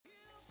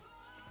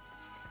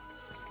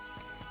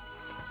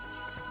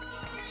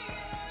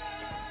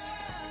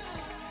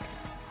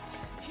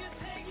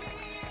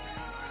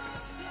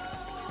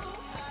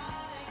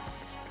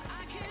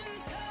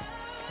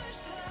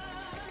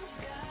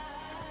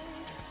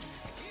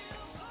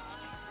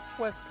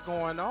What's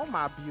going on,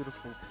 my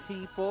beautiful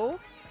people?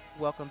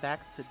 Welcome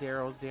back to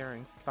Daryl's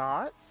Daring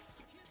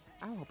Thoughts.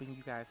 I'm hoping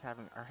you guys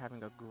are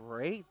having a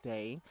great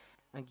day.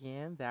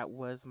 Again, that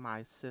was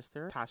my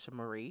sister, Tasha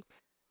Marie.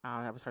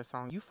 That was her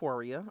song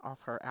Euphoria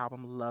off her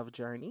album Love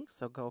Journey.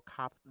 So go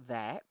cop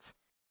that.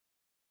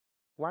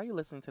 While you're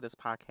listening to this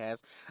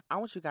podcast, I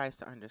want you guys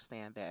to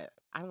understand that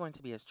I'm going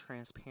to be as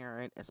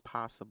transparent as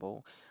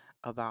possible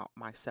about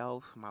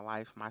myself, my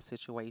life, my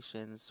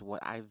situations,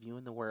 what I view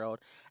in the world.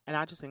 And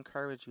I just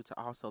encourage you to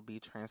also be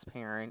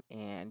transparent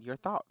in your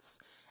thoughts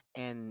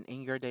and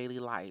in your daily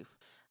life.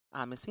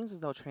 It seems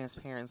as though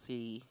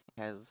transparency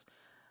has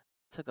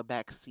took a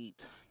back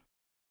seat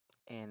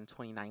in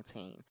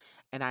 2019.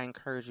 And I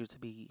encourage you to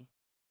be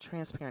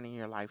transparent in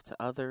your life to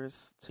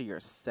others, to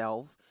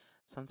yourself.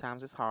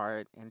 Sometimes it's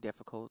hard and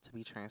difficult to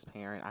be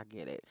transparent. I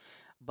get it.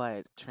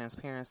 But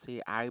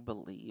transparency, I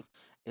believe,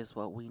 is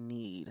what we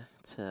need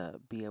to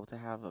be able to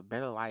have a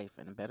better life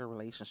and better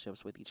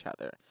relationships with each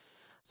other.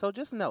 So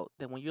just note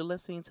that when you're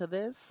listening to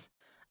this,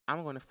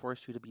 I'm going to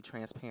force you to be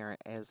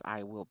transparent as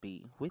I will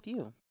be with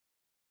you.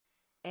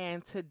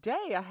 And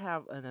today I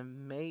have an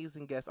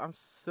amazing guest. I'm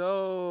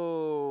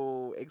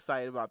so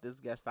excited about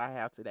this guest I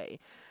have today.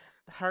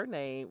 Her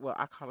name, well,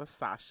 I call her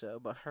Sasha,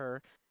 but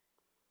her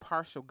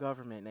partial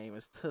government name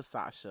is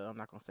Tasasha. I'm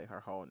not going to say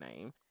her whole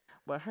name,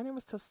 but her name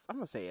is I'm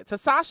going to say it.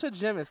 Tasasha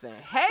Jemison.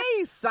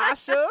 Hey,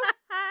 Sasha.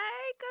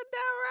 Hey,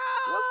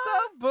 Kadero. What's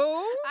up,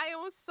 boo? I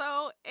am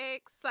so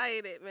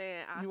excited,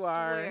 man. I You swear.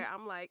 are?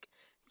 I'm like,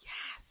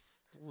 yes.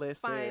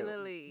 Listen.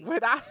 Finally.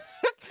 When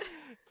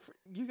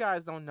you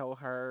guys don't know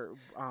her,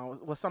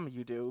 well, some of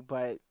you do,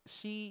 but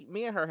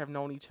me and her have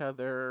known each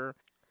other,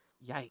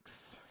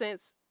 yikes,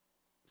 Since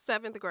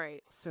 7th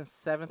grade. since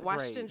seventh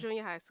Washington grade.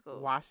 Junior High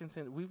School.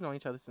 Washington, we've known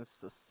each other since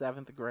the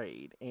seventh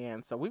grade.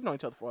 And so we've known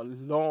each other for a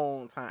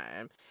long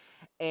time.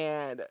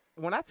 And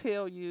when I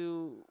tell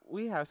you,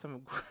 we have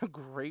some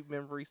great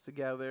memories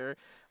together.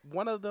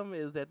 One of them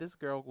is that this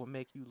girl will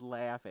make you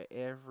laugh at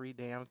every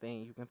damn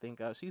thing you can think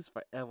of. She's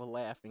forever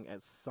laughing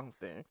at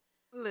something.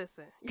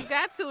 Listen, you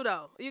got to,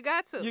 though. You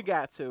got to. You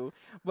got to.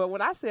 But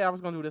when I said I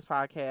was going to do this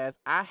podcast,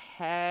 I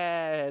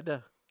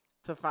had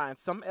to find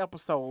some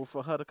episode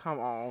for her to come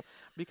on,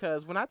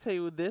 because when I tell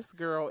you, this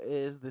girl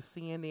is the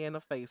CNN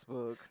of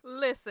Facebook.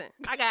 Listen,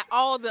 I got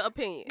all the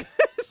opinions.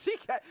 she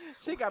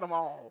got them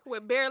all.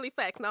 With barely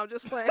facts. No, I'm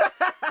just playing.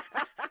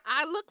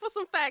 I look for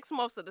some facts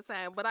most of the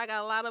time, but I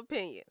got a lot of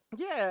opinions.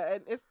 Yeah,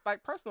 and it's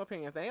like personal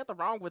opinions. There ain't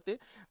nothing wrong with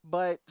it.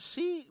 But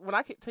when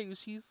I can tell you,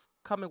 she's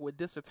coming with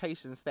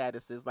dissertation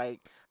statuses.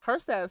 Like, her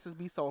statuses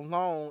be so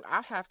long,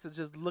 I have to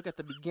just look at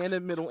the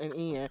beginning, middle, and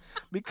end,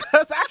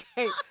 because I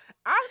can't.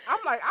 I'm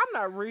like, I'm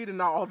not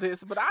reading all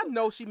this, but I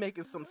know she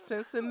making some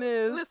sense in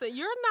this. Listen,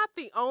 you're not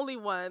the only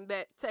one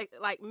that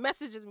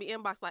messages me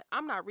inbox like,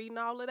 I'm not reading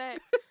all of that.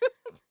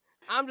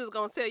 I'm just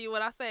going to tell you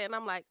what I say. And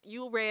I'm like,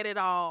 you read it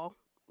all.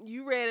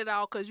 You read it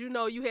all because you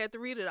know you had to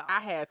read it all.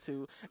 I had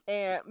to.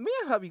 And me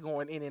and her be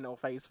going in on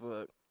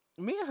Facebook.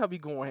 Me and her be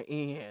going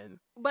in.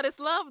 But it's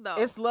love, though.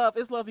 It's love.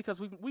 It's love because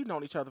we've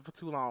known each other for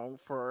too long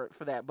for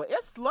that. But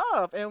it's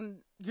love. And,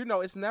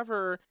 it's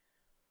never...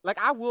 Like,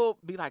 I will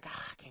be like,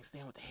 I can't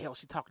stand what the hell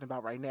she's talking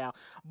about right now.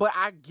 But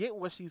I get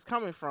where she's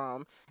coming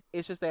from.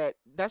 It's just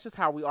that's just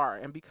how we are.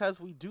 And because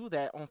we do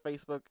that on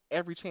Facebook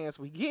every chance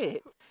we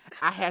get,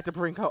 I had to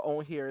bring her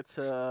on here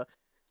to,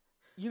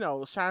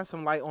 shine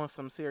some light on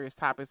some serious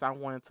topics I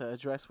wanted to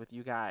address with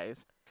you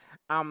guys.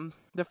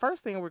 The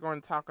first thing we're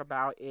going to talk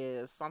about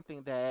is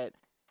something that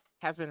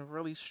has been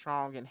really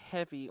strong and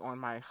heavy on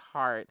my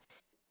heart.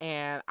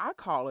 And I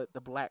call it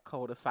the Black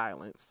Code of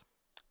Silence.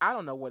 I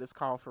don't know what it's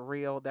called for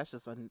real. That's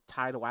just a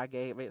title I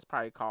gave it. It's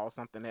probably called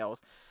something else.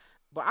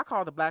 But I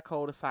call it the Black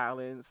Code of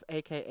Silence,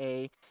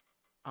 a.k.a.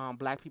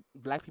 Black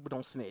people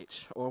don't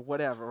snitch, or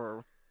whatever.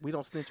 Or we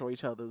don't snitch on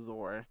each other's,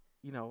 or,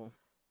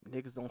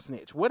 niggas don't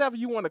snitch. Whatever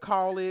you want to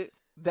call it,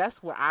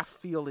 that's what I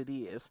feel it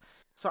is.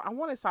 So I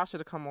wanted Sasha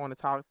to come on and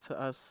talk to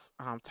us,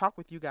 talk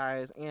with you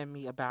guys and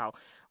me about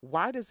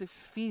why does it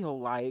feel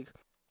like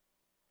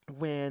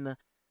when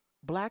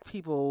Black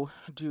people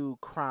do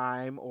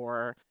crime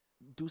or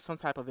do some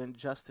type of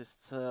injustice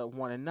to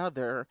one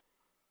another,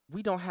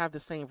 we don't have the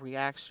same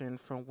reaction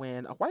from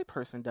when a white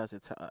person does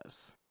it to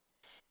us.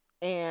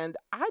 And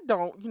I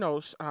don't,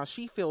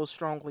 she feels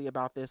strongly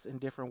about this in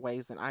different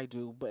ways than I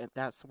do, but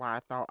that's why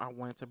I thought I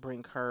wanted to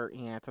bring her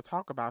in to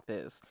talk about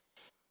this.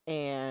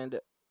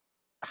 And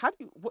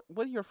what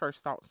were your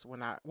first thoughts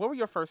when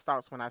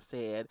I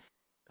said,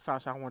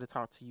 Sasha, I want to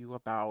talk to you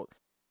about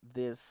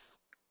this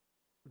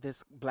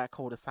Black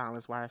Code of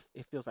Silence, why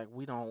it feels like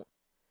we don't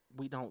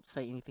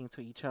say anything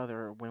to each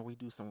other when we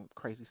do some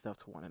crazy stuff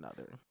to one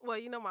another? Well,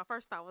 my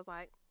first thought was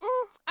like,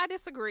 I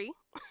disagree.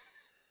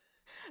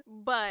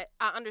 But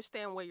I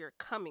understand where you're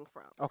coming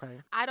from. Okay.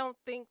 I don't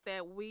think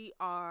that we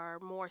are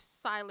more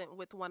silent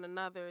with one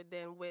another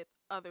than with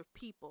other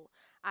people.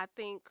 I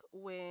think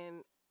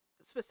when,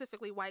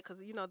 specifically white, because,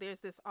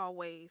 there's this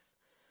always,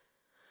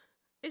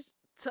 it's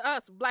to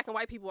us, Black and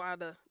white people are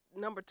the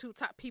number 2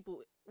 top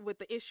people with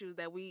the issues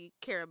that we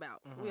care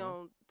about. We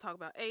don't talk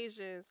about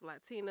Asians,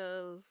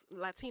 Latinos,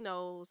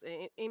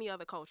 and any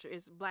other culture.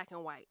 It's black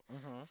and white.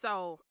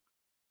 So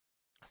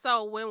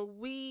when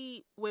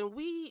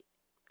we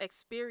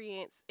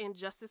experience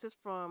injustices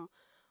from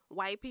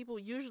white people,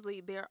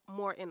 usually they're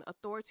more an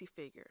authority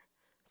figure.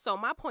 So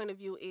my point of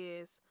view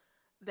is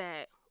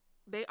that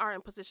they are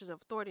in positions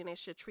of authority and they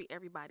should treat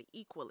everybody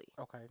equally.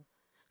 Okay.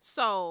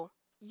 So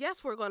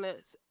yes, we're gonna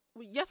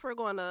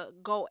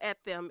go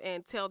at them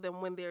and tell them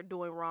when they're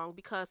doing wrong,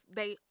 because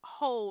they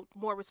hold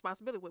more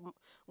responsibility.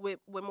 With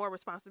more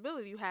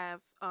responsibility, you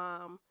have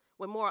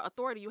with more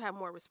authority, you have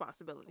more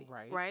responsibility.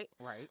 Right.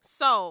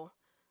 So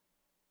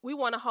we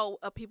want to hold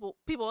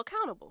people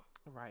accountable.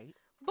 Right.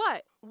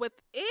 But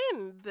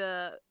within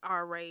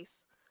our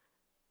race,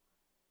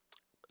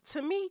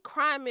 to me,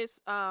 crime is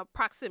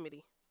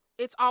proximity.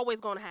 It's always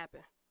going to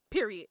happen.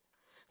 Period.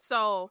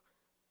 So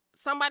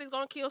somebody's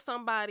going to kill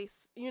somebody.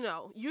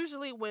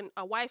 Usually when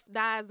a wife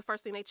dies, the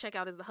first thing they check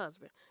out is the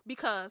husband,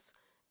 because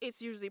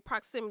it's usually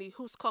proximity.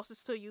 Who's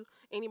closest to you?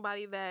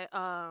 Anybody that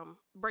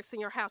breaks in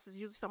your house is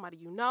usually somebody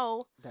you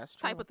know. That's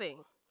true. Type of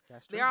thing.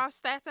 That's true. There are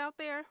stats out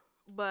there,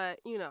 but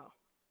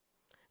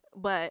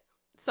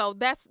so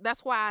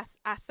that's why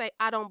I say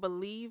I don't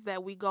believe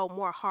that we go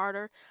more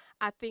harder.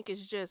 I think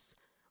it's just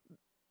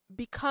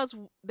because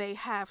they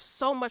have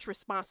so much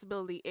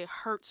responsibility, it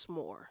hurts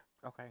more.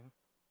 Okay.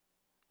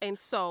 And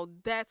so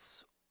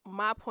that's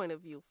my point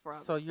of view from.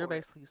 So you're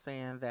basically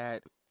saying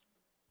that,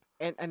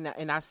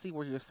 and I see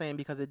what you're saying,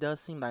 because it does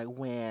seem like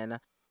when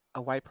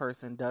a white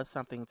person does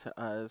something to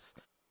us,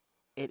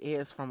 it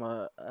is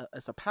from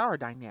it's a power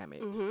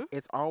dynamic.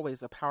 It's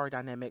always a power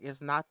dynamic. You're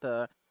not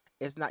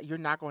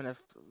going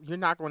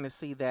to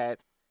see that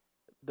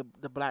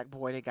the black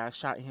boy that got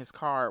shot in his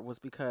car was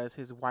because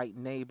his white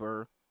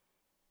neighbor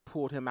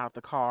pulled him out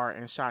the car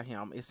and shot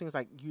him. It seems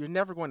like you're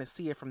never going to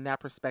see it from that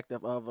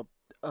perspective of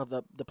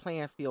the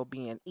playing field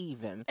being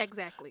even.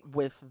 Exactly.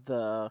 With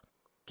the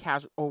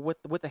casual or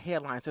with the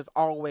headlines, there's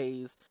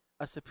always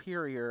a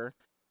superior.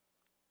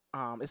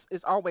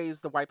 It's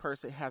always the white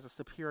person has a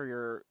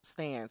superior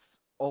stance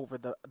over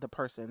the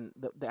person,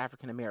 the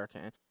African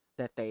American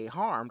that they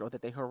harmed or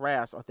that they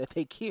harassed or that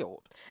they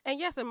killed. And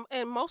yes,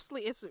 and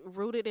mostly it's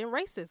rooted in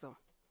racism.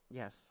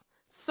 Yes.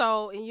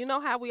 So, and you know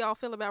how we all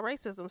feel about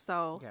racism.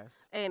 So, yes.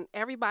 And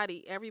every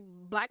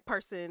black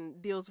person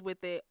deals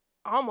with it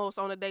almost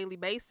on a daily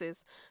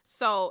basis.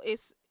 So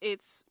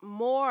it's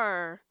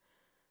more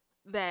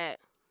that,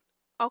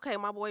 okay,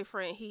 my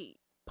boyfriend, he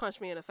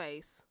punched me in the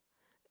face,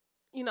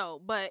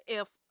 but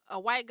if a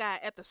white guy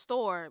at the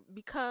store,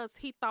 because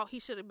he thought he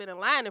should have been in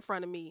line in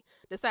front of me,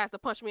 decides to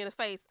punch me in the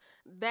face,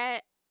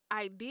 that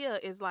idea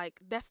is like,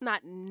 that's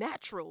not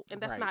natural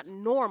and that's not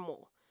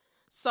normal.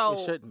 So it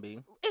shouldn't be.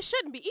 It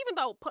shouldn't be. Even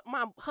though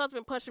my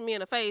husband punching me in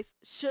the face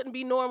shouldn't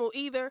be normal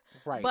either.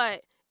 Right.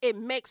 But it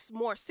makes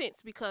more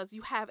sense because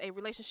you have a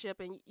relationship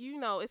and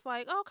it's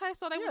like, okay,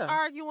 so they was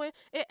arguing,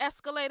 it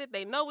escalated,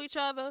 they know each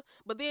other,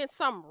 but then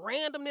some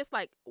randomness,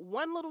 like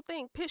one little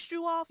thing pissed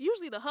you off.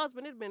 Usually the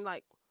husband, it'd been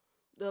like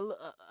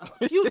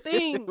a few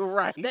things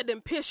that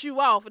didn't piss you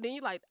off, and then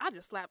you like, I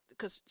just slapped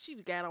because she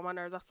got on my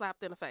nerves. I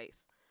slapped in the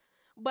face.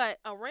 But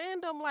a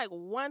random like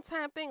one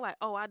time thing, like,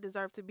 oh, I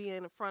deserve to be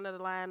in the front of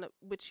the line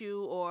with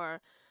you,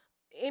 or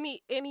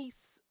any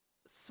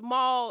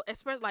small,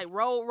 especially like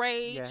road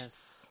rage.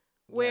 Yes.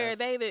 Where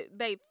they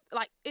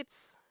like,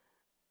 it's,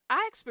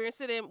 I experienced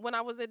it when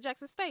I was at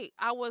Jackson State.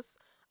 I was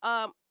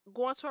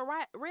going to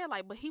a red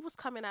light, but he was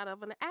coming out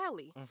of an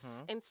alley.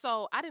 And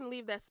so I didn't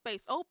leave that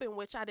space open,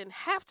 which I didn't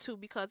have to,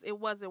 because it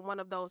wasn't one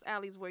of those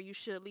alleys where you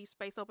should leave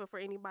space open for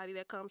anybody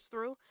that comes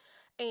through.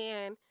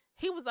 And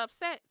he was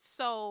upset,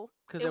 so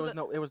because there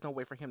was no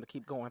way for him to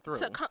keep going through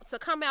to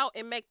come out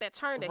and make that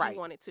turn that he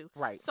wanted to.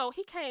 Right. So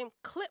he came,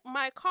 clipped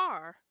my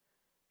car,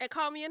 and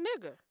called me a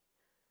nigger.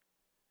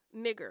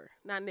 Nigger,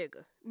 not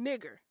nigga.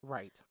 Nigger.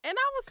 Right. And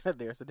I was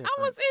there's a difference.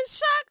 I was in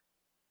shock.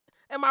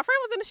 And my friend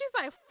was in there. She's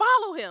like,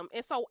 follow him.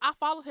 And so I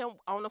followed him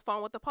on the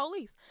phone with the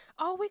police.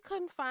 Oh, we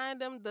couldn't find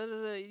him.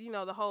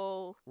 The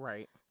whole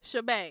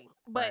shebang.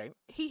 But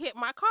he hit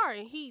my car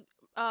and he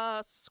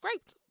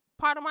scraped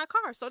part of my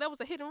car. So that was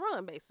a hit and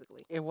run,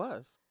 basically. It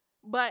was.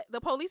 But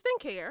the police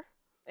didn't care.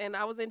 And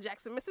I was in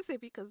Jackson,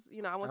 Mississippi, because,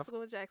 I went to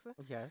school in Jackson.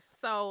 Yes.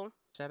 So.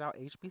 Shout out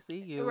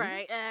HBCU.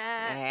 Right.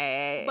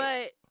 Hey.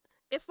 But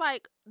it's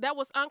like, that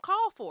was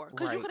uncalled for.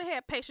 Because you could have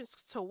had patience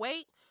to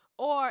wait.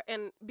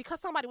 And because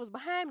somebody was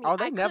behind me. Oh,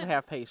 they never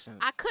have patience.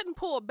 I couldn't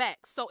pull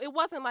back. So it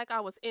wasn't like I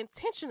was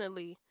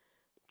intentionally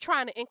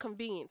trying to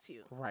inconvenience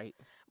you. Right.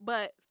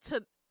 But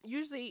to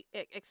usually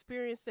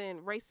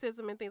experiencing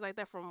racism and things like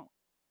that from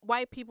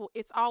white people,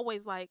 it's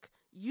always like,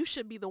 you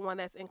should be the one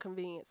that's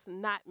inconvenienced,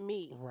 not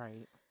me.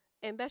 Right.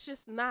 And that's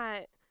just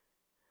not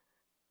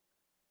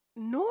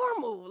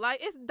normal.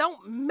 Like, it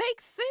don't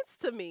make sense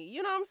to me.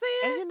 You know what I'm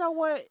saying? And you know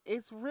what?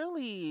 It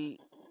really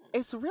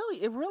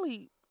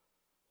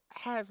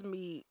has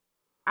me,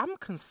 I'm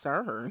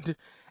concerned.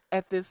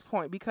 at this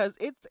point because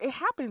it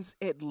happens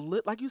at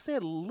like you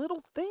said,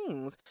 little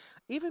things.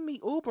 Even me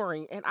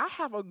Ubering and I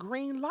have a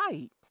green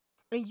light.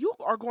 And you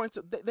are going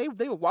to they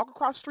will walk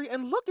across the street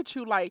and look at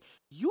you like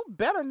you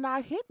better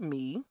not hit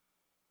me.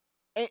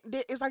 And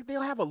it's like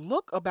they'll have a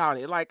look about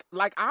it, like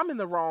I'm in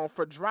the wrong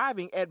for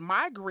driving at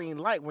my green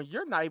light when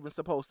you're not even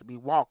supposed to be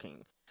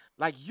walking.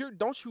 Like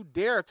don't you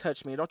dare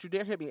touch me, don't you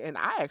dare hit me, and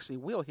I actually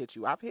will hit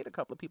you. I've hit a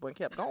couple of people and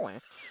kept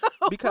going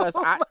because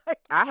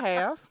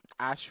I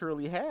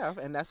surely have,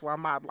 and that's why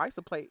my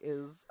license plate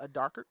is a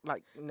darker.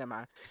 Like, never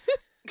mind.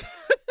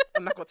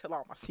 I'm not gonna tell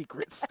all my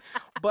secrets,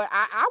 but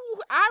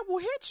I will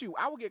hit you.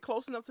 I will get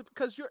close enough to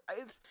because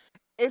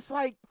it's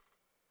like.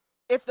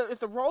 If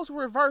the roles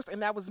were reversed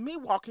and that was me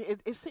walking,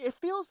 it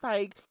feels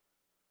like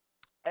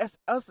as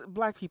us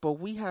Black people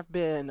we have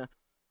been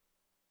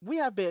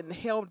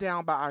held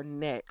down by our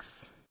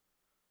necks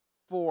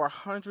for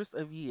hundreds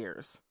of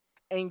years,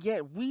 and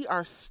yet we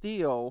are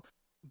still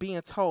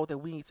being told that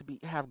we need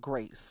to have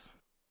grace.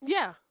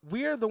 Yeah,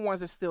 we're the ones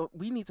that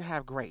we need to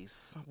have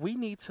grace. We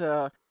need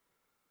to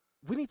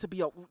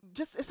be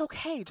just it's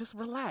okay, just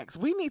relax.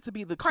 We need to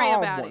be the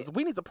calm ones.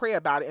 We need to pray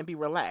about it and be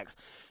relaxed.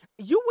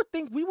 You would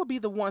think we would be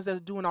the ones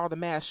that's doing all the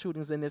mass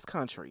shootings in this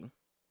country.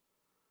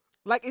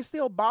 Like, it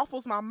still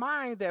baffles my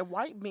mind that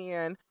white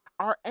men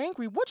are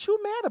angry. What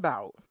you mad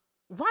about?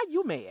 Why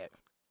you mad?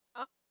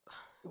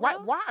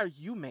 Why are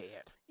you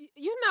mad?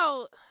 You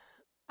know,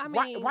 I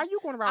mean, why are you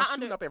going around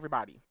shooting up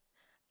everybody?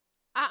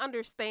 I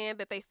understand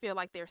that they feel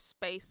like their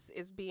space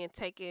is being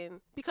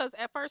taken because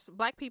at first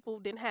Black people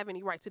didn't have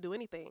any right to do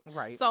anything.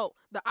 Right. So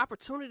the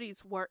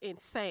opportunities were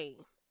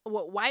insane.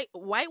 What white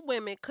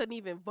women couldn't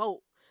even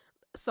vote.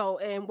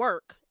 And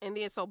work, and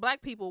then so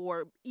Black people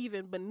were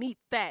even beneath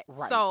that.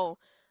 Right. So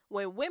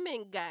when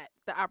women got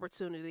the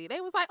opportunity, they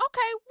was like,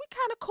 okay, we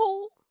kind of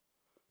cool.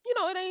 You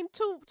know, it ain't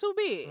too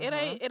big.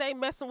 Mm-hmm. It ain't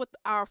messing with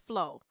our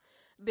flow.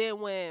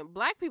 Then when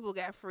Black people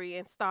got free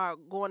and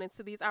started going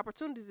into these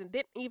opportunities and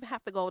didn't even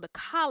have to go to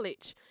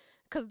college,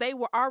 because they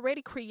were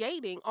already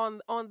creating on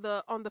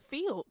the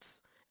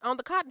fields, on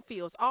the cotton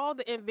fields, all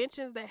the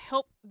inventions that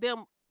helped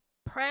them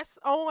press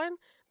on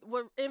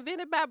were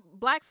invented by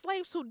Black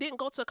slaves who didn't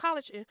go to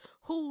college and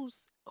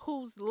whose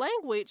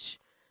language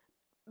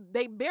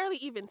they barely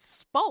even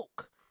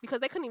spoke because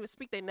they couldn't even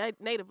speak their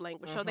native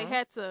language. Mm-hmm. So they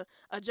had to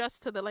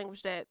adjust to the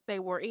language that they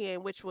were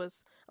in, which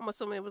was, I'm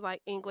assuming it was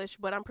like English,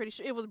 but I'm pretty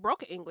sure it was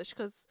broken English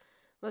because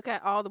look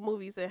at all the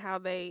movies and how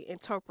they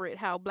interpret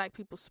how Black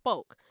people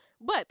spoke.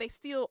 But they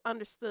still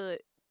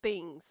understood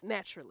things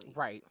naturally.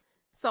 Right.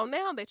 So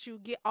now that you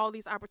get all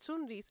these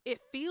opportunities,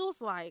 it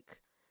feels like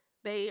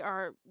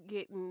they're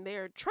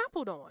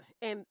trampled on.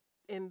 And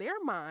in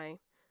their mind,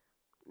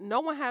 no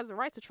one has a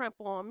right to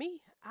trample on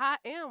me. I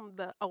am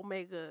the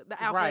Omega,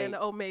 the Alpha and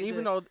the Omega.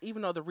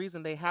 Even though the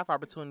reason they have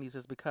opportunities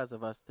is because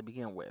of us to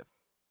begin with.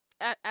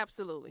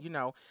 Absolutely. You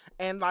know,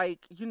 and like,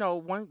 you know,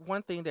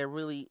 one thing that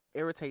really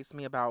irritates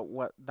me about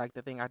what, like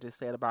the thing I just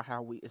said about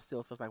how it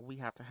still feels like we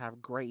have to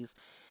have grace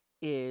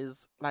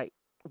is like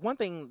one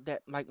thing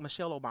that like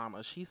Michelle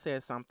Obama, she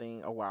said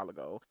something a while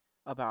ago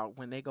about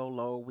when they go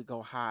low, we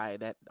go high,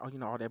 that, you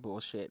know, all that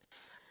bullshit.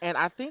 And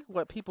I think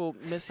what people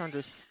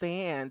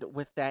misunderstand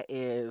with that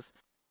is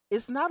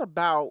it's not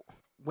about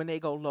when they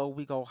go low,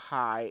 we go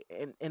high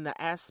in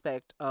the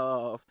aspect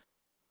of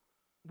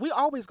we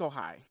always go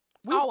high.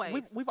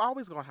 We've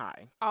always gone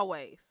high.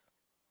 Always.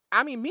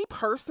 I mean, me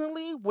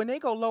personally, when they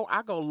go low,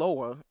 I go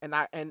lower, and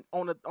as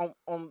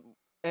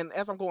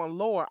I'm going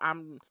lower,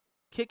 I'm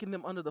kicking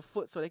them under the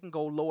foot so they can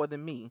go lower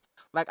than me.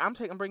 Like I'm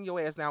bringing your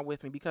ass down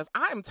with me because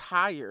I'm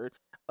tired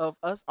of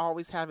us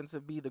always having to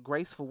be the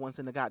graceful ones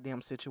in the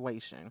goddamn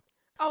situation.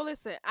 Oh,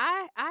 listen,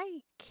 I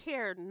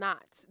care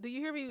not. Do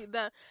you hear me?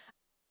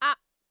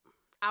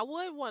 I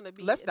would want to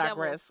be. Let's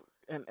digress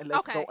and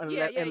let's go and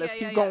let's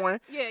keep going.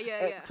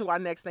 To our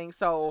next thing.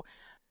 So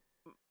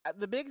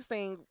the biggest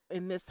thing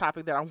in this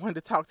topic that I wanted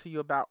to talk to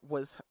you about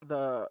was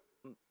the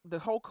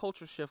whole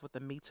culture shift with the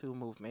Me Too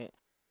movement.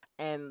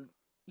 And,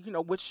 you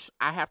know, which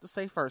I have to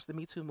say first, the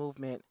Me Too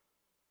movement,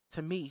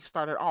 to me,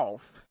 started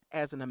off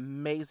as an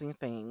amazing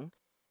thing.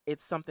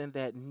 It's something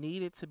that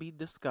needed to be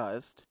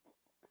discussed.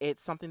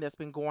 It's something that's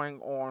been going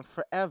on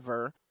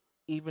forever,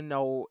 even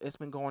though it's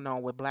been going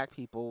on with Black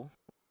people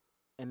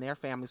and their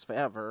families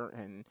forever.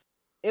 And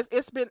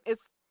it's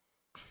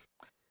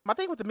my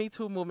thing with the Me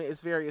Too movement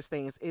is various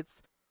things.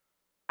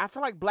 I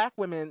feel like Black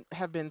women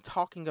have been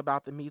talking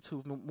about the Me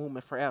Too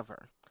movement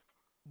forever.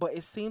 But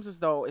it seems as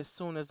though as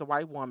soon as a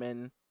white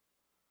woman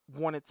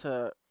wanted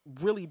to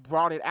really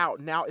brought it out,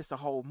 now it's a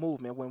whole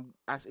movement.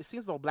 It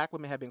seems as though Black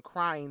women have been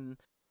crying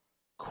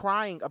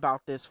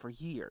about this for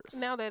years.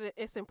 Now that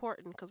it's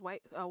important because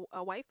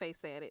a white face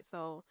said it.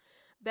 So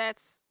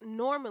that's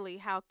normally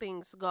how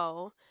things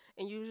go.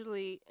 And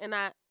usually, and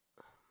I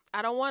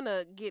don't want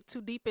to get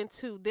too deep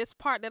into this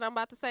part that I'm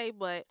about to say,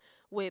 but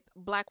with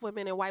Black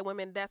women and white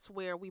women, that's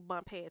where we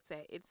bump heads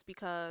at. It's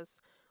because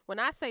when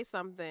I say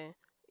something,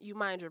 you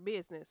mind your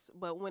business.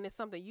 But when it's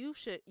something you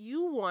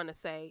want to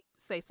say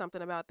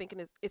something about,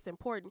 thinking it's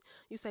important,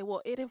 you say,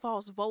 well, it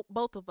involves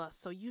both of us,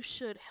 so you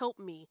should help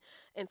me.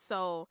 And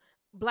so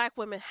Black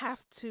women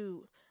have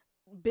to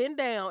bend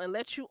down and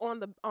let you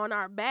on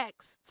our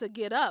backs to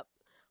get up,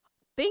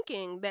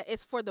 thinking that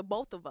it's for the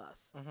both of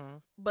us. Mm-hmm.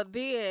 But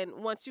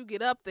then once you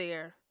get up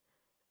there,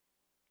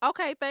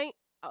 okay,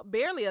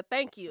 barely a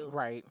thank you.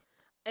 Right.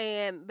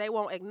 And they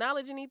won't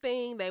acknowledge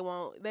anything. They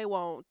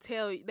won't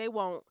tell you, they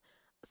won't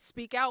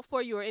speak out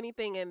for you or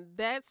anything. And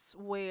that's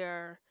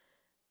where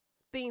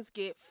things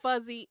get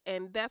fuzzy,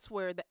 and that's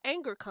where the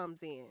anger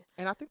comes in.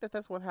 And I think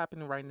that's what's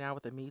happening right now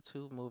with the Me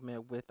Too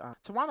movement. With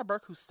Tarana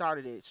Burke, who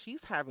started it,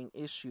 she's having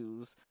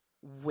issues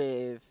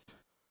with.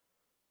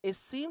 It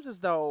seems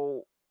as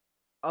though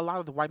a lot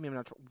of the white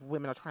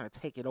women are trying to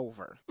take it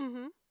over.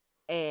 Mm-hmm.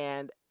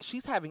 And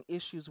she's having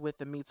issues with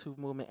the Me Too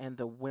movement and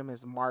the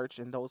Women's March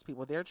and those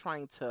people. They're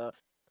trying to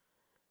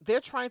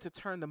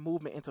turn the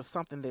movement into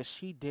something that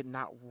she did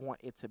not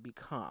want it to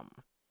become.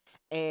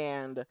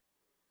 And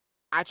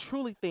I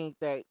truly think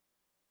that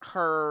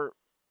her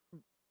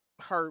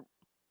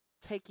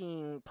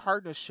taking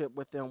partnership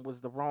with them was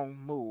the wrong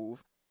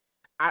move.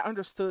 I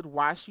understood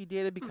why she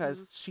did it,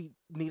 because she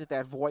needed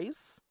that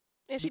voice.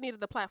 And she needed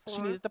the platform.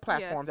 She needed the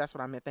platform. Yes. That's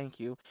what I meant. Thank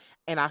you.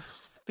 And I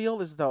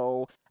feel as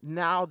though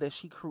now that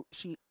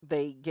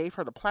they gave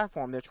her the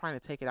platform, they're trying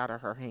to take it out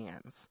of her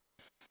hands.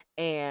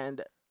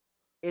 And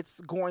it's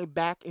going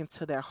back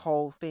into that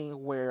whole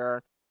thing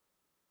where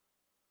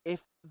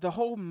if the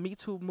whole Me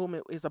Too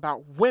movement is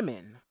about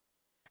women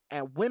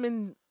and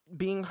women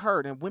being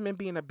hurt and women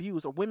being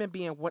abused or women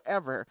being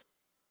whatever,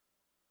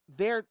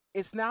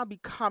 it's now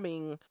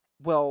becoming,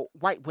 well,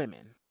 white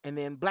women and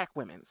then Black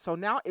women. So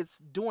now it's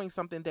doing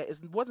something that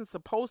wasn't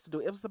supposed to do.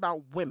 It was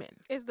about women.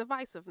 It's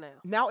divisive now.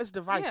 Now it's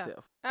divisive.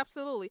 Yeah,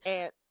 absolutely.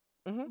 And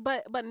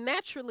but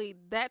naturally,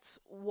 that is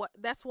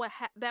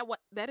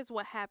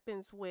what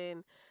happens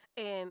when.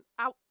 And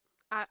I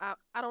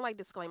don't like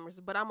disclaimers,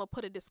 but I'm gonna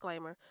put a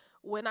disclaimer.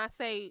 When I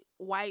say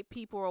white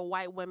people or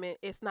white women,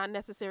 it's not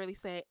necessarily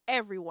saying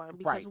everyone,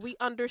 because we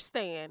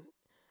understand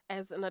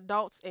as an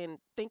adults and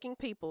thinking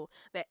people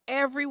that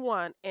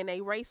everyone in a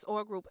race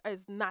or group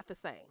is not the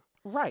same.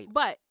 Right.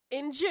 But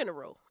in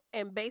general,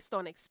 and based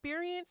on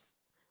experience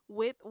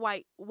with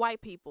white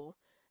people,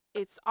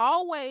 it's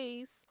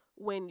always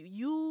when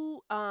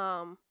you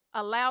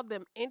allow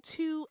them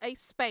into a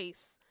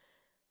space,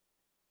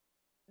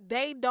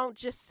 they don't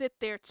just sit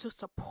there to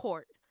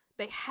support.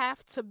 They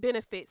have to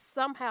benefit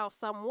somehow,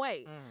 some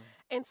way.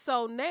 And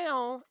so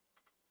now,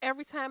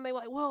 every time they're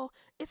like, well,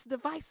 it's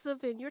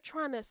divisive and you're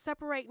trying to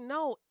separate.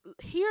 No,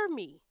 hear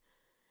me.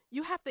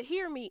 You have to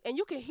hear me, and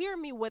you can hear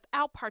me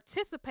without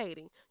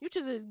participating. You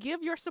just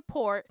give your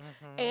support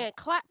and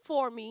clap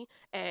for me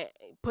and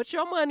put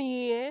your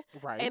money in,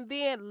 and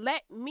then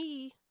let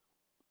me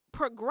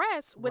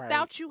progress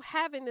without you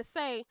having to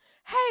say,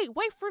 hey,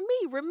 wait for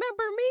me,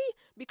 remember me,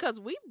 because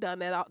we've done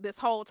that this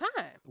whole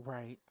time.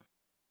 Right.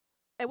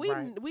 And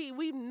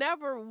we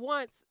never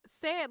once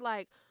said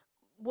like,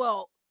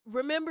 well,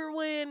 remember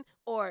when,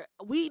 or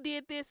we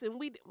did this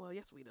and well,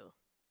 yes we do.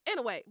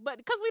 Anyway, but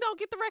because we don't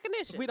get the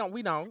recognition.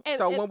 We don't. And,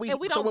 so and, when we and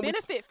we don't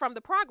benefit from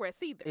the progress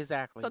either.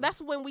 Exactly. So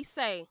that's when we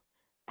say,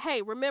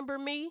 hey, remember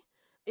me,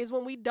 is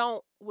when we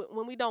don't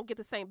get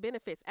the same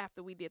benefits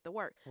after we did the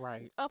work.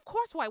 Right. Of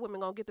course white women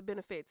gonna get the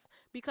benefits,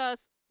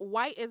 because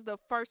white is the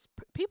first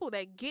people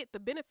that get the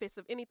benefits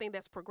of anything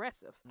that's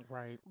progressive.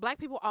 Right. Black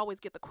people always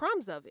get the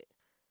crumbs of it.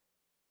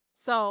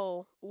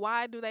 So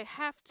why do they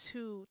have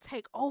to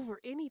take over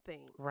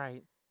anything?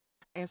 Right.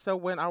 And so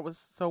with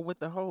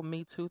the whole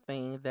Me Too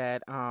thing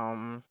that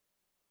the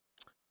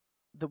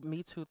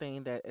Me Too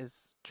thing that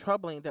is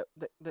troubling,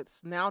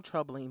 that's now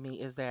troubling me,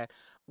 is that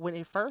when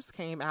it first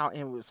came out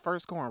and it was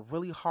first going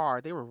really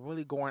hard, they were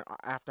really going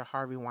after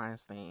Harvey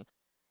Weinstein,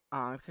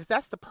 because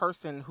that's the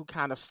person who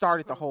kind of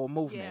started the whole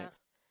movement. Yeah.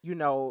 You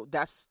know,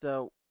 that's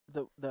the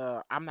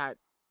I'm not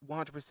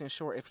 100%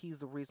 sure if he's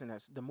the reason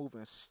that the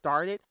movement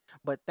started,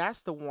 but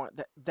that's the one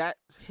that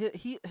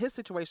his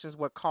situation is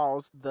what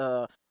caused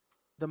the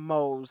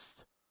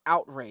most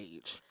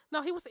outrage.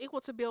 No, he was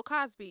equal to Bill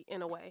Cosby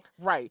in a way.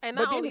 Right. And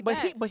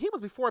but he was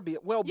before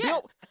Bill. Well,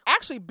 yes.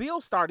 Bill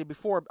started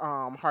before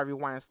Harvey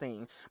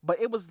Weinstein, but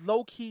it was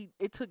low key.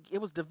 It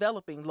was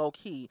developing low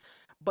key,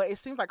 but it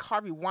seems like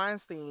Harvey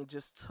Weinstein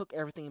just took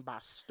everything by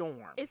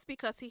storm. It's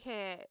because he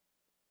had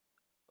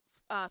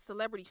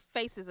celebrity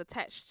faces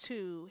attached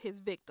to his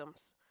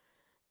victims.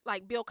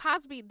 Like Bill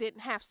Cosby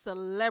didn't have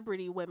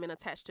celebrity women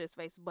attached to his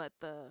face, but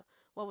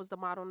what was the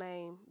model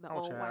name? The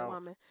old white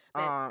woman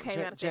that came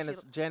out of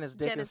Janice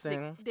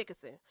Dickinson.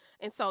 Dickinson.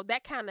 And so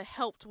that kind of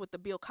helped with the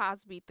Bill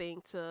Cosby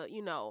thing to,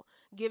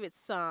 give it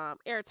some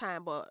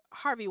airtime. But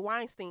Harvey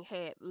Weinstein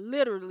had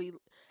literally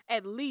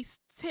at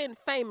least 10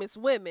 famous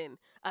women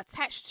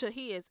attached to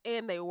his,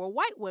 and they were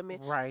white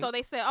women. Right. So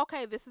they said,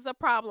 okay, this is a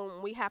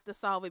problem. We have to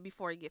solve it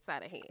before it gets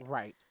out of hand.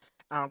 Right.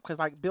 Because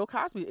like Bill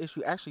Cosby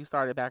issue actually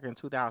started back in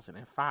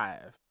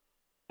 2005,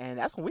 and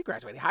that's when we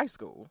graduated high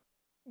school.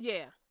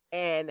 Yeah.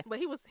 But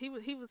he was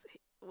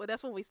Well,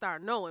 that's when we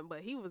started knowing,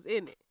 but he was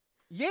in it.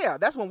 Yeah,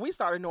 that's when we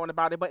started knowing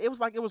about it. But it was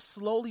like it was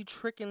slowly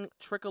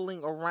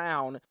trickling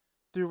around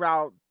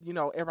throughout.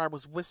 Everybody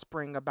was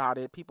whispering about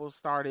it. People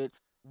started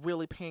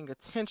really paying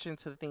attention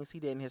to the things he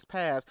did in his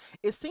past.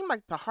 It seemed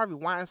like the Harvey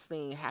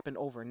Weinstein happened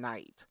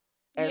overnight,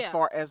 as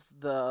far as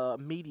the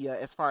media,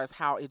 as far as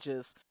how it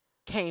just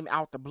came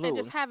out the blue. And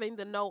just having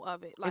the know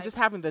of it. And just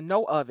having the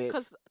know of it.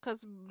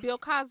 Because Bill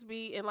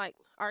Cosby and, like,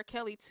 R.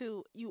 Kelly,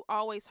 too, you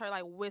always heard,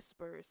 like,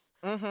 whispers.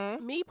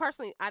 Mm-hmm. Me,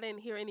 personally, I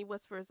didn't hear any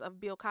whispers of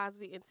Bill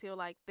Cosby until,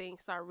 like,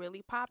 things start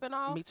really popping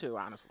off. Me too,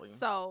 honestly.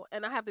 So,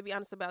 and I have to be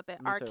honest about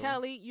that. Me R. too.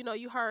 Kelly,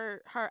 you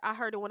heard her. I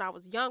heard it when I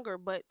was younger,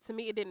 but to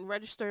me, it didn't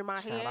register in my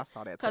head. I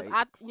saw that tape.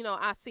 Because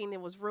I seen it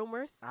was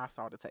rumors. I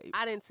saw the tape.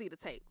 I didn't see the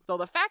tape. So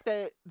the fact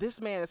that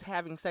this man is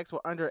having sex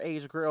with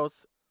underage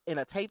girls in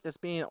a tape that's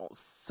being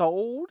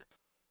sold,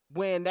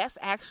 when that's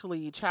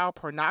actually child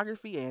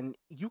pornography and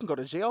you can go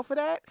to jail for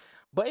that.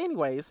 But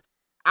anyways,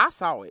 I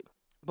saw it.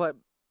 But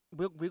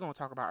we're going to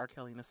talk about R.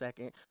 Kelly in a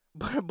second.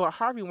 But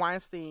Harvey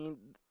Weinstein,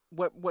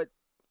 what the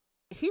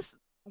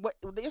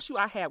issue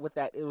I had with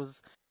that, it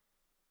was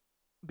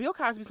Bill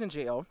Cosby's in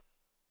jail.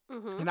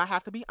 Mm-hmm. And I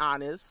have to be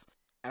honest,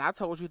 and I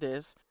told you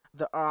this,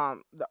 the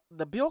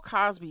Bill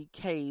Cosby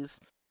case,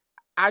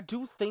 I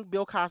do think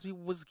Bill Cosby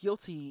was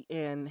guilty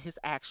in his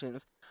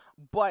actions,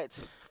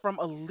 but from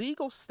a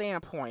legal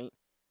standpoint,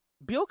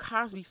 Bill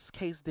Cosby's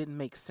case didn't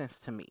make sense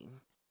to me.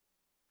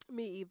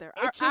 Me either.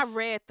 I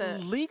read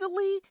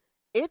legally,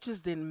 it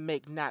just didn't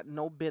make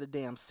no bit of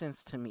damn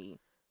sense to me.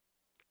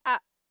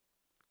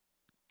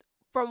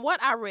 From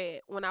what I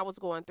read when I was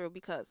going through,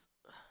 because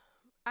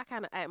I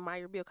kind of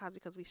admire Bill Cosby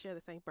because we share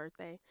the same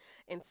birthday.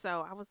 And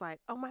so I was like,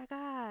 oh my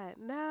God,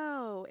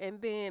 no. And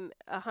then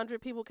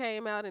 100 people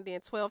came out and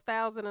then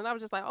 12,000. And I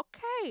was just like,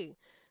 okay.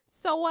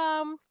 So,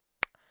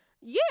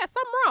 yeah,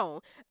 something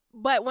wrong.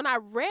 But when I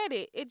read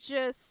it, it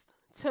just,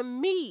 to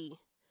me,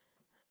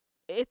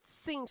 it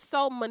seemed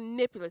so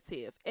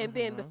manipulative. And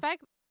then the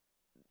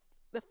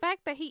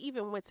fact that he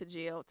even went to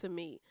jail, to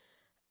me,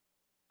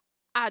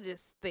 I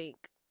just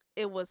think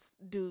it was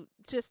due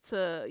just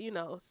to,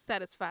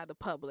 satisfy the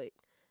public.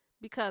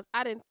 Because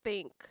I didn't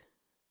think...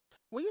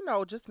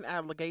 Well, just an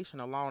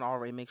allegation alone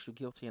already makes you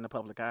guilty in the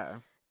public eye.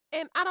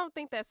 And I don't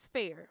think that's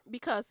fair.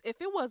 Because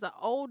if it was an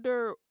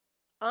older,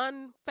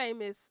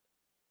 unfamous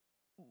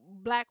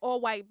black or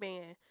white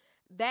man,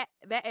 that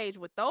age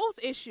with those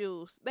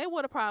issues, they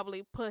would have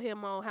probably put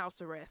him on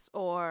house arrest.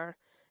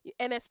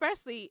 And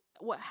especially,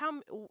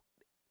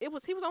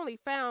 he was only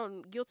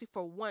found guilty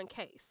for one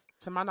case.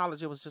 To my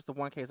knowledge, it was just the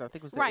one case. I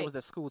think it was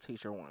the school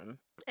teacher one.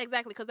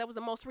 Exactly, because that was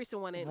the most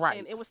recent one,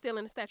 and it was still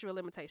in the statute of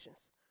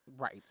limitations.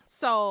 Right.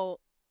 So,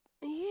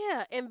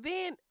 yeah, and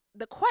then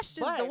the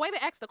questions, the way they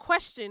asked the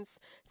questions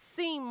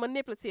seemed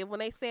manipulative when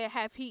they said,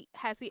 has he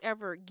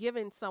ever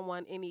given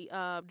someone any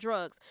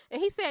drugs?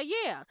 And he said,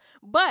 yeah.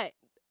 But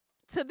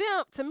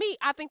to me,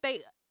 I think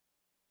they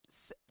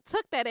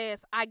took that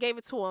as I gave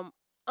it to him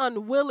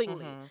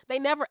unwillingly. Mm-hmm. They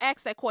never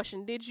asked that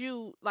question. Did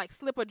you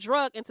slip a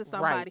drug into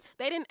somebody? Right.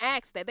 They didn't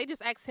ask that. They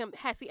just asked him,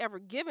 has he ever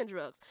given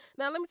drugs?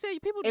 Now let me tell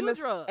you, people do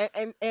drugs.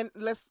 And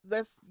let's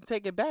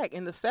take it back.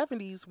 In the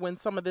 70s when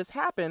some of this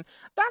happened,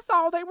 that's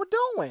all they were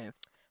doing.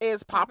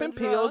 Is popping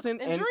pills and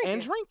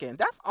drinking.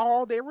 That's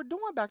all they were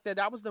doing back then.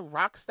 That was the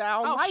rock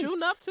style life.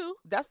 Shooting up too.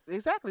 That's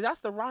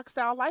the rock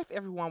style life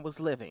everyone was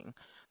living.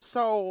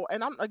 So,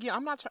 and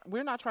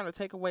we're not trying to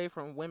take away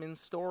from women's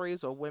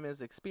stories or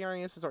women's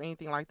experiences or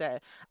anything like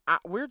that.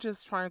 We're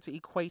just trying to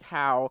equate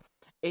how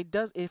it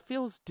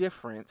feels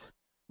different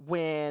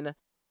when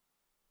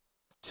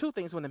two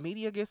things, when the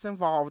media gets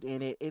involved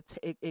in it,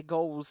 it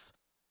goes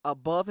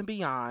above and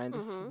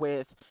beyond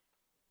with,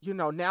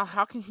 now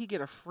how can he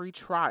get a free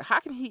trial? How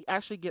can he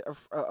actually get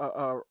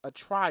a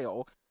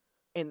trial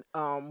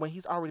when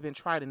he's already been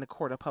tried in the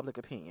court of public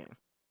opinion?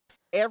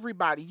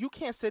 Everybody, you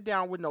can't sit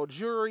down with no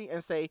jury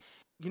and say,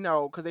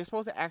 because they're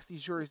supposed to ask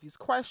these juries these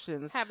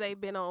questions. Have they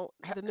been on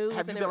the news?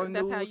 Have you been on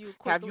the news? How you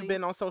quickly... Have you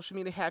been on social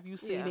media? Have you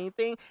seen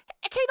anything?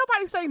 Can't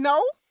nobody say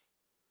no.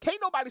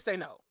 Can't nobody say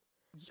no.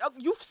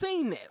 You've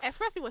seen this.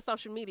 Especially with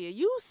social media.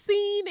 You've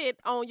seen it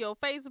on your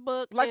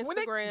Facebook,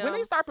 Instagram. When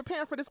they start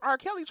preparing for this R.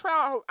 Kelly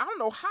trial, I don't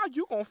know how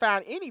you going to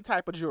find any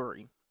type of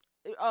jury.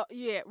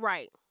 Yeah,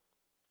 right.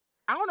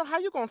 I don't know how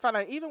you going to find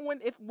out. Even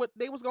if what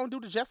they was going to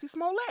do to Jussie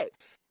Smollett,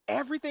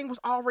 everything was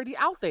already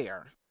out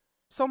there.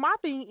 So my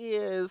thing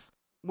is,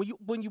 when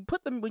you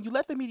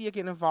let the media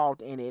get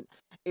involved in it,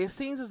 it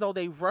seems as though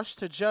they rush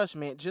to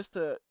judgment just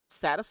to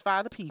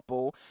satisfy the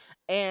people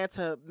and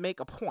to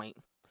make a point.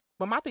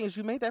 But my thing is,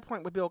 you made that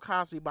point with Bill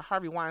Cosby, but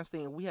Harvey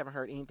Weinstein, we haven't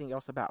heard anything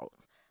else about.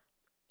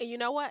 And you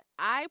know what?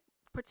 I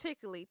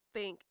particularly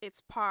think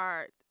it's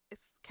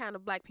kind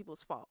of black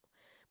people's fault.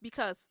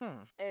 because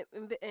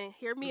and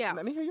hear me out.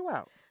 Let me hear you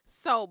out.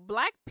 So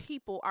Black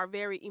people are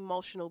very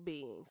emotional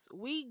beings.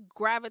 We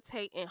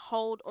gravitate and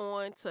hold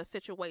on to a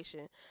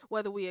situation,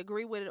 whether we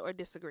agree with it or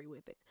disagree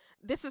with it.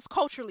 This is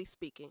culturally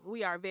speaking.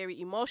 We are very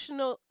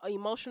emotional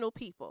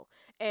people,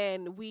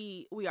 and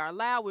we are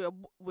loud.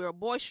 We're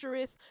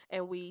boisterous,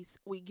 and we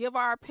give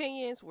our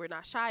opinions. We're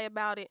not shy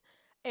about it.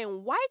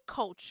 In white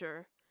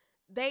culture,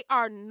 they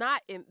are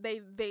not in.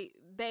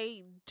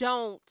 They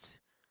don't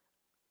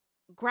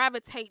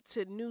gravitate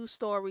to news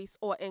stories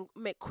and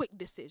make quick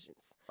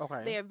decisions.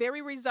 Okay. They're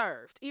very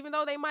reserved. Even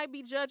though they might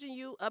be judging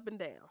you up and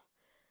down,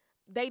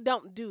 they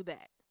don't do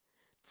that.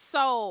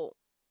 So,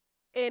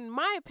 in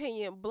my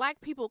opinion,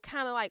 Black people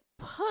kind of like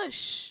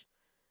push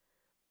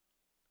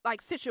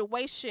like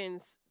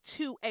situations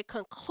to a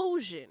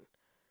conclusion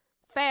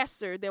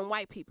faster than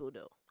white people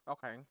do.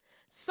 Okay.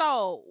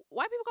 So,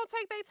 white people gonna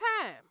take their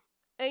time.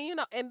 And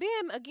and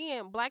then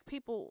again, Black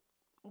people,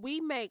 we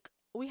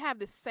have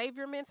this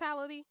savior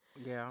mentality.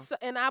 Yeah. So,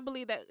 and I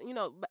believe that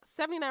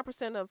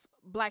 79% of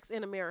Blacks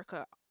in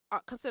America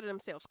consider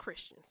themselves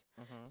Christians.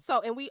 Mm-hmm. So,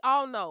 and we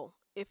all know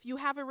if you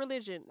have a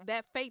religion,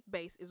 that faith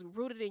base is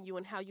rooted in you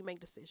and how you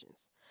make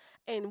decisions.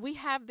 And we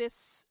have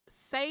this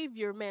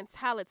savior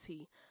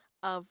mentality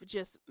of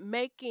just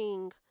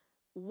making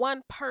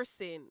one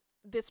person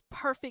this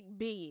perfect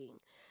being.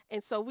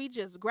 And so we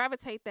just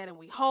gravitate that and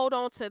we hold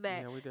on to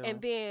that. Yeah, we do.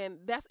 And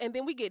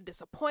then we get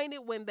disappointed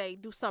when they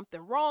do something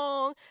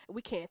wrong.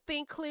 We can't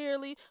think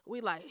clearly.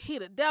 We like, he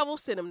the devil,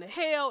 send him to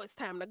hell. It's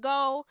time to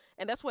go.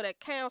 And that's where that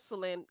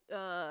counseling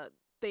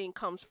thing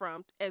comes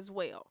from as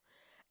well.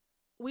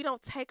 We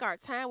don't take our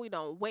time. We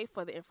don't wait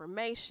for the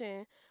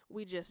information.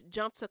 We just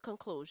jump to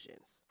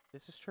conclusions.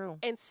 This is true.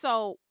 And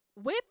so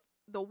with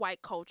the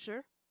white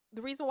culture,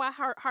 the reason why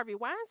Harvey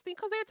Weinstein,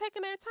 because they're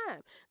taking their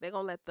time. They're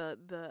gonna let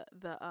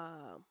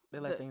they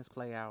let things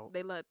play out.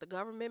 They let the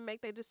government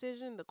make their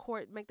decision, the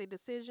court make their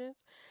decisions,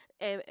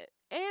 and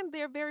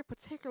they're very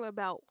particular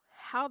about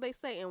how they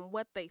say and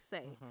what they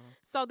say,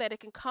 so that it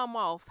can come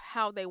off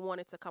how they want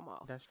it to come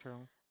off. That's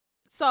true.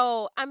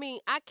 So I mean,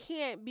 I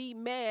can't be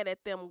mad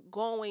at them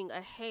going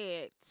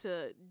ahead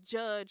to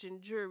judge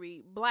and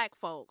jury Black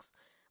folks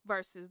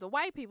versus the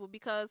white people,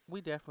 because we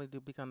definitely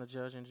do become the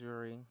judge and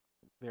jury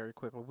very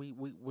quickly.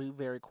 We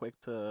very quick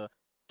to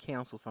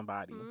cancel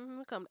somebody.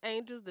 Come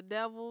angels, the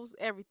devils,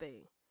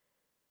 everything.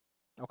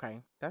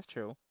 Okay, that's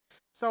true.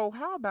 So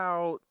how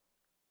about?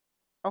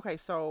 Okay,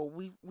 so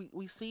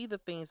we see the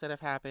things that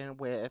have happened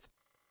with,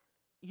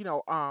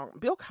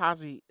 Bill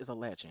Cosby is a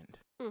legend.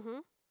 Mm-hmm.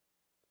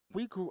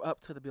 We grew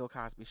up to the Bill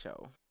Cosby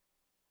Show,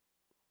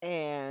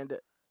 and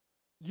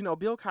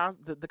Bill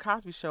Cosby, the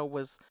Cosby Show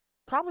was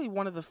probably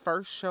one of the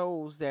first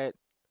shows that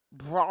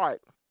brought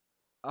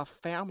a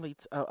family,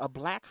 a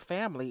Black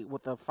family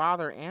with a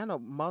father and a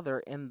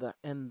mother in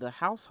the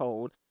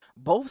household,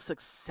 both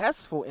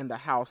successful in the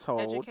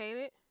household,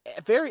 Educated,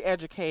 very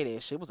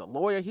educated. She was a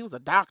lawyer, he was a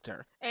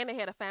doctor, and they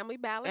had a family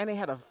balance. And they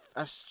had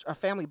a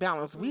family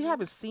balance. We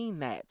haven't seen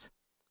that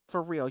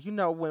for real.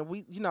 When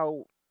we,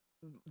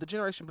 the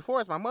generation before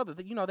us, my mother,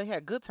 they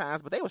had good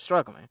times, but they were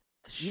struggling.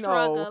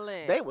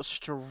 They were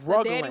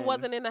struggling. The daddy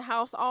wasn't in the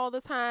house all the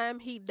time.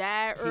 He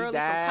died early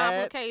from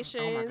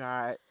complications. Oh my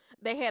God.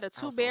 They had a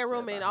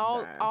 2-bedroom and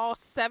all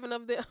 7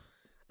 of them,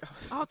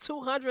 all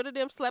 200 of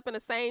them slept in the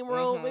same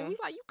room. And we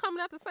like, you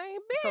coming out the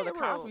same bedroom. So the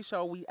Cosby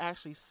Show, we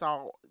actually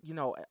saw,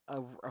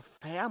 a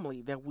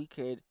family that we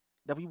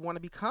want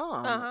to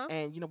become,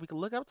 and we could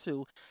look up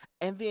to.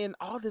 And then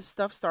all this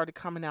stuff started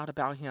coming out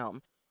about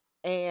him.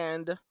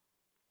 And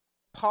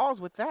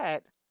pause with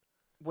that,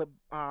 with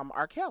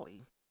R.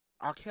 Kelly.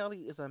 R. Kelly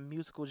is a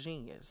musical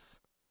genius.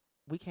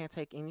 We can't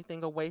take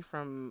anything away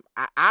from.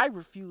 I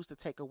refuse to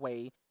take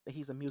away that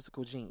he's a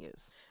musical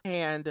genius,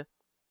 and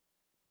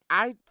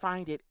I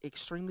find it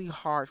extremely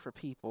hard for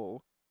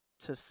people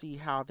to see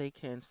how they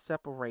can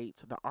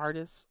separate the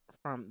artist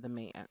from the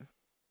man.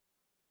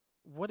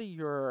 What are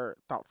your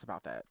thoughts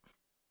about that?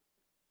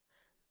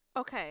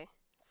 Okay,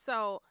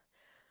 so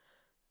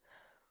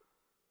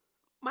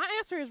my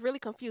answer is really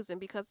confusing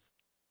because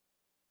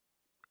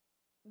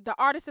the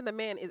artist and the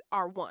man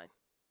are one.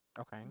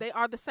 Okay. They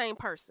are the same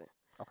person.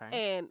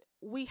 Okay. And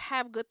we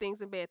have good things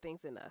and bad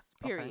things in us,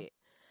 period. Okay.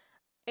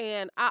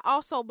 And I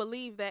also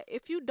believe that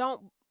if you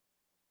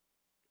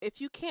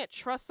can't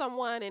trust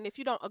someone and if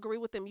you don't agree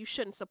with them, you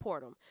shouldn't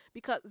support them,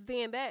 because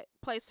then that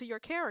plays to your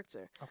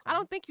character. Okay. I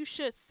don't think you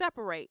should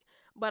separate,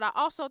 but I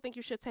also think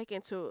you should take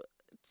into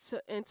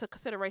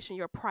consideration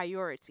your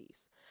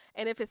priorities.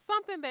 And if it's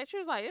something that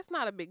you're like, it's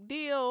not a big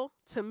deal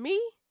to me,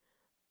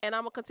 and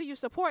I'm gonna continue to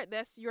support,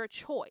 that's your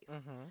choice.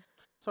 Mm-hmm.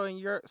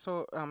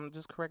 So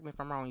just correct me if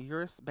I'm wrong.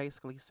 You're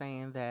basically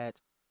saying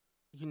that,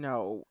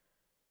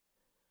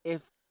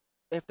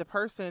 if the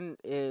person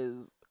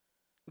is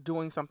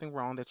doing something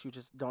wrong that you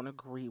just don't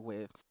agree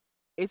with,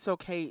 it's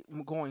okay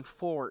going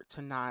forward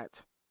to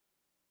not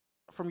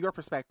from your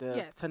perspective,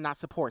 Yes. to not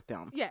support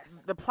them.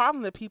 Yes. The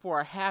problem that people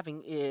are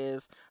having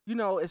is,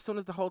 as soon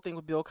as the whole thing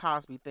with Bill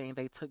Cosby thing,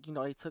 they took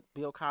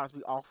Bill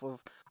Cosby off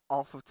of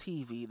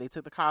TV. They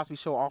took the Cosby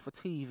Show off of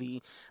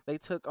TV. They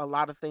took a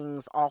lot of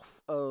things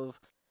off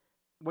of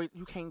where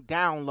you can't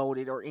download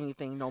it or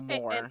anything no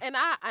more. And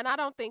I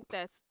don't think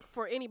that's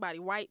for anybody,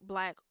 white,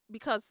 black,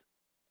 because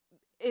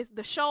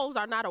the shows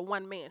are not a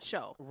one man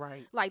show.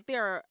 Right. Like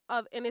there are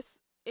other, and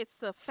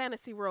it's a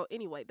fantasy world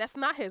anyway. That's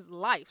not his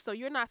life, so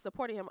you're not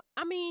supporting him.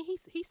 I mean,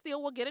 he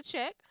still will get a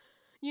check,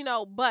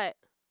 but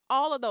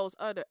all of those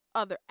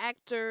other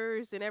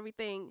actors and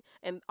everything,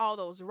 and all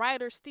those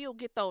writers still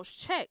get those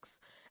checks,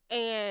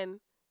 and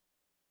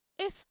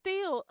it's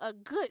still a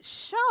good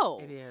show.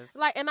 It is.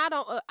 Like, and I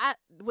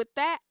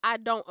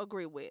don't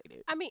agree with.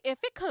 I mean, if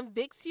it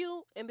convicts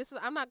you, and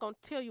I'm not gonna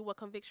tell you what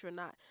convicts you or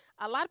not.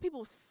 A lot of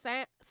people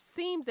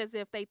seems as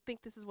if they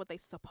think this is what they're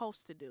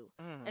supposed to do,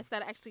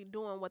 instead of actually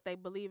doing what they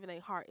believe in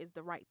their heart is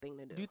the right thing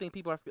to do. Do you think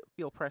people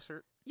feel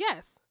pressured?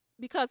 Yes,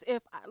 because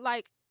if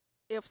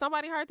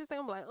somebody heard this thing,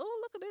 I'm like, oh,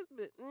 look at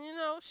this,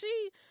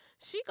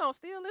 she gonna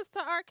still listen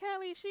to R.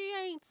 Kelly. She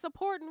ain't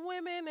supporting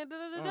women and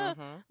da.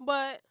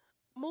 But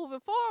moving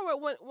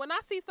forward, when I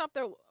see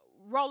something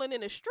rolling in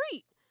the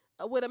street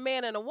with a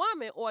man and a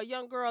woman, or a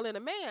young girl and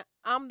a man,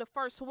 I'm the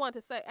first one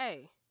to say,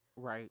 hey,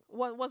 right,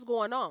 what's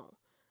going on?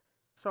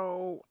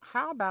 So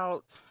how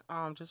about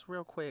just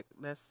real quick,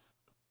 let's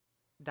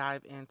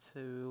dive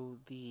into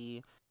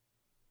the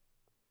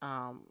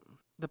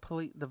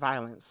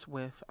violence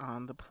with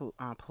the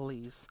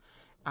police.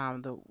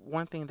 The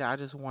one thing that I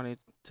just wanted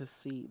to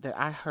see, that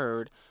I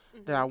heard,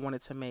 that I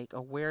wanted to make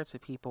aware to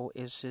people,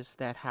 is just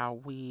that how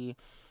we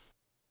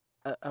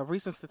a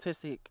recent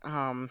statistic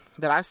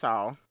that I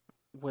saw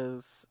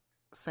was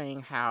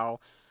saying how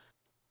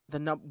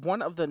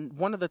one of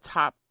the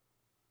top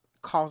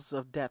causes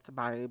of death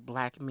by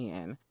black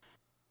men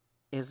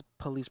is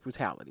police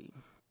brutality.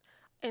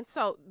 And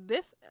so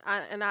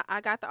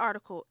I got the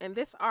article, and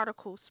this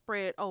article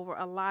spread over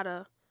a lot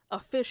of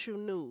official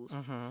news.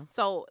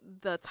 So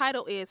the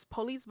title is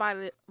 "Police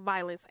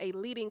Violence: A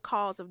Leading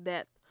Cause of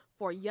Death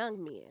for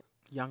Young Men."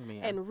 Young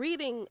men. And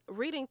reading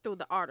through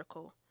the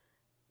article,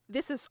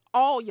 this is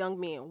all young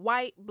men,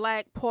 white,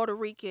 black, Puerto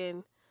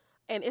Rican,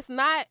 and it's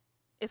not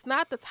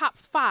the top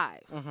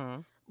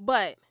 5,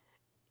 but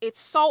it's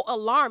so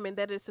alarming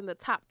that it's in the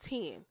top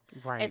 10.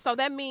 Right. And so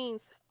that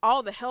means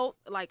all the health,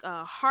 like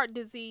heart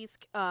disease,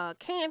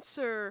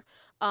 cancer,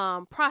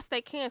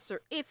 prostate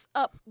cancer, it's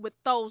up with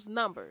those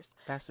numbers.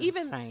 That's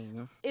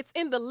insane. It's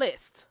in the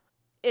list.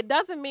 It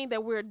doesn't mean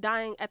that we're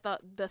dying at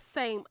the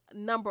same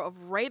number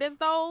of rate as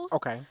those.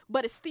 Okay.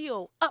 But it's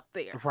still up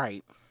there.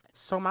 Right.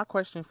 So my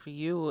question for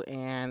you,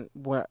 and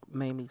what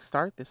made me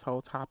start this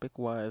whole topic,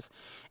 was,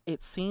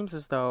 it seems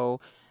as though,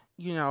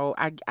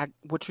 I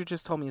what you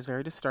just told me is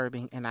very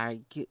disturbing, and I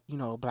get,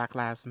 Black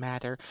Lives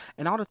Matter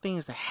and all the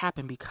things that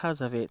happen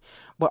because of it,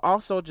 but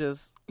also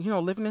just,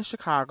 living in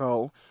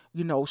Chicago,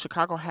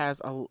 Chicago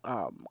has a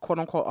quote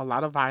unquote a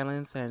lot of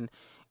violence, and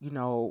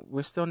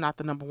we're still not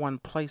the number one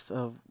place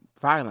of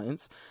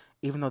violence,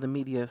 even though the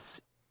media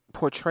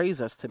portrays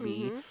us to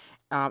be.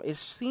 It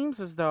seems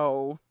as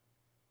though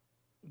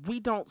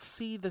we don't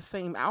see the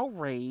same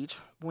outrage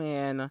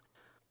when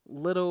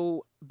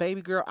little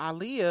baby girl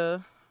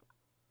Aaliyah,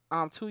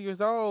 2 years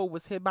old,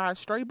 was hit by a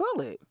stray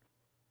bullet.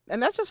 And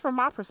that's just from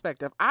my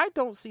perspective. I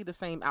don't see the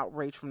same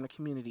outrage from the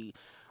community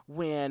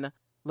when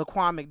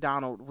Laquan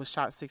McDonald was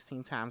shot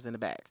 16 times in the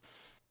back.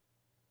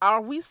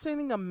 Are we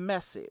sending a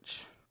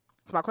message?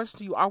 My question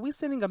to you, are we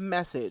sending a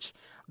message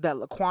that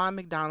Laquan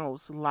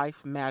McDonald's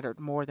life mattered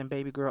more than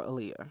baby girl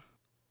Aaliyah?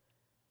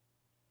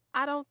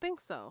 I don't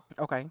think so.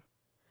 Okay.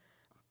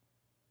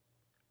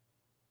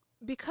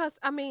 Because,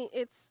 I mean,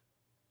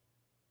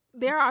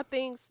 there are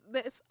things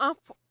that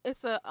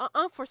it's an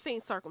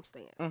unforeseen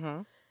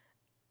circumstance.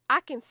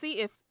 I can see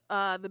if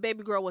the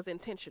baby girl was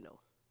intentional.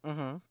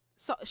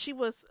 So she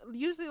was,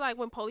 usually like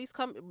when police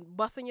come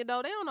busting your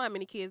door, they don't know how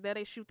many kids there.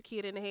 They shoot the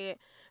kid in the head,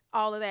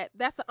 all of that.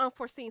 That's an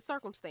unforeseen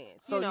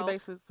circumstance. So you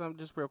basically,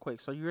 just real quick,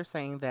 so you're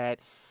saying that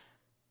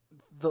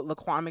the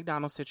Laquan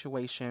McDonald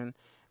situation,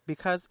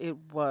 because it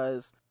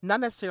was not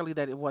necessarily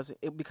that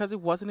because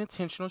it was an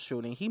intentional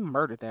shooting, he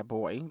murdered that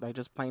boy, like,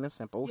 just plain and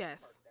simple.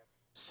 Yes.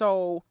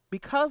 So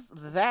because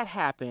that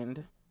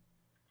happened,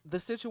 the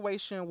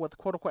situation with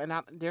quote unquote,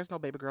 and there's no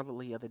baby girl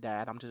Aaliyah that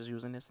died. I'm just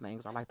using this name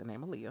because I like the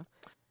name Aaliyah.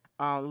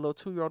 Little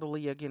 2-year-old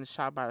Aaliyah getting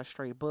shot by a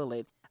stray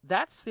bullet.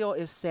 That still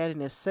is sad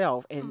in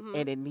itself, and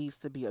it needs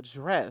to be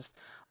addressed.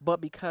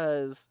 But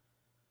because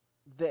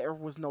there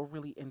was no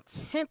really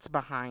intent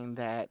behind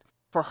that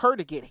for her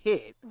to get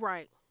hit,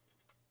 right?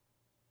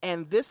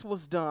 And this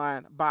was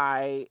done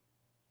by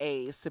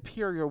a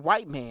superior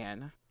white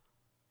man,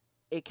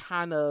 it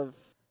kind of,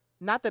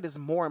 not that it's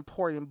more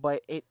important,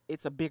 but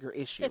it's a bigger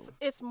issue.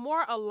 It's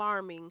more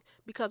alarming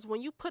because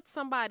when you put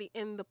somebody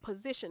in the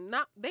position,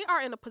 they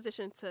are in a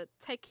position to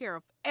take care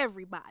of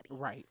everybody.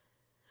 Right.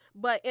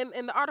 But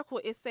in the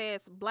article, it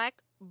says black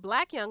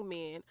young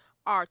men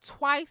are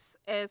twice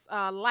as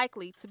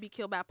likely to be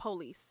killed by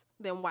police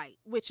than white,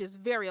 which is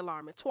very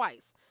alarming,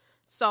 twice.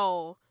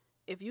 So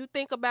if you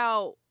think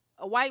about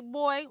a white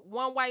boy,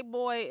 one white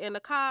boy and a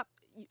cop,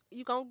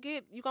 you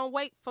gonna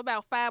wait for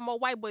about 5 more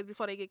white boys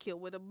before they get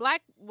killed. With a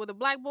black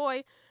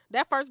boy,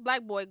 that first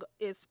black boy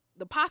is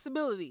the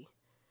possibility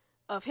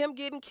of him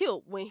getting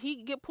killed when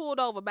he get pulled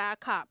over by a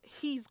cop.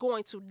 He's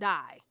going to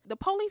die. The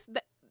police,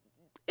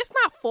 it's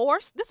not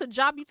forced. This is a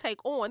job you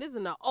take on.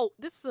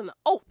 This is an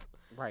oath.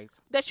 Right.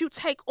 That you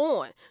take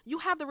on. You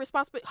have the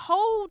responsibility.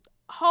 Hold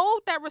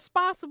that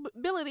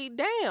responsibility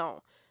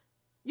down.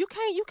 You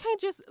can't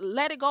just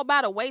let it go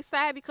by the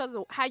wayside because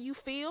of how you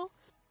feel.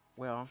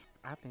 Well,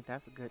 I think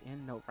that's a good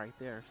end note right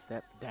there.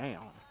 Step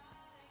down.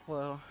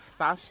 Well,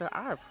 Sasha,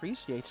 I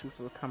appreciate you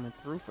for coming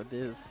through for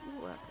this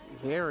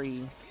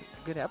very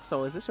good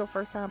episode. Is this your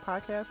first time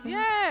podcasting?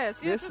 Yes.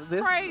 This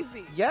is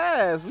crazy.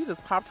 Yes, we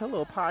just popped her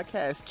little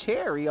podcast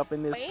cherry up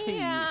in this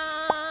piece.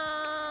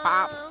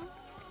 Pop.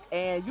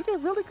 And you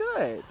did really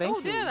good. Thank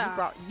you. Did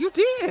I? You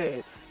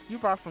did. You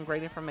brought some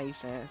great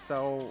information.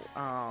 So,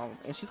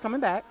 and she's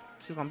coming back.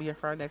 She's going to be here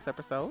for our next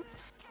episode.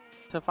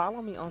 To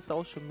follow me on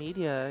social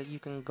media, you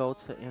can go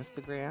to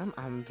Instagram.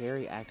 I'm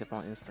very active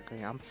on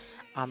Instagram.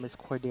 It's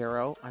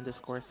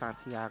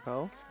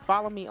Cordero_Santiago.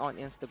 Follow me on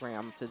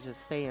Instagram to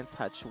just stay in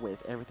touch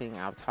with everything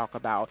I'll talk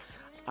about.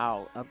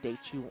 I'll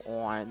update you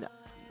on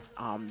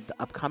the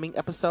upcoming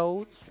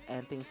episodes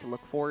and things to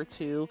look forward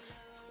to.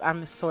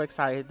 I'm so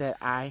excited that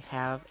I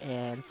have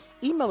an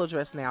email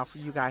address now for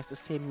you guys to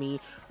send me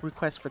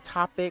requests for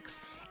topics,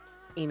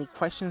 any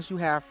questions you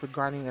have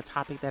regarding a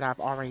topic that I've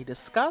already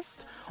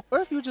discussed, or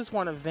if you just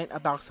want to vent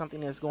about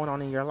something that's going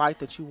on in your life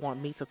that you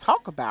want me to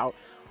talk about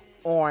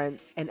on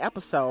an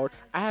episode.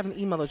 I have an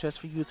email address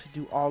for you to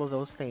do all of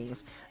those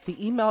things.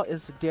 The email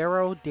is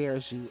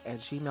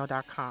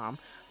darodaresu@gmail.com.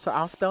 So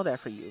I'll spell that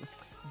for you.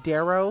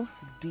 Daro,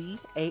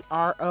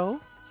 DARODARESU.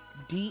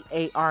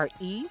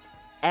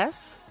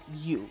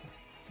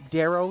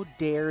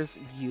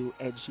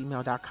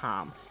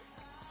 darodaresu@gmail.com.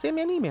 Send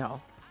me an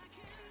email.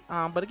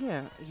 But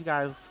again, you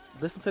guys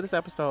listen to this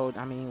episode.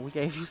 I mean, we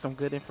gave you some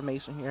good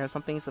information here,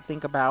 some things to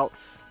think about.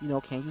 You know,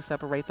 can you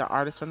separate the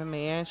artist from the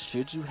man?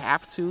 Should you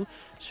have to?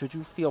 Should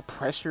you feel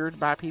pressured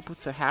by people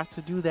to have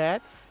to do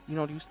that? You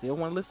know, do you still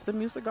want to listen to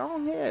music? Go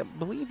on ahead.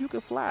 Believe you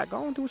can fly.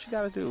 Go and do what you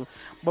got to do.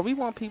 But we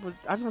want people,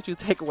 I just want you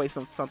to take away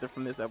something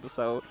from this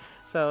episode.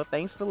 So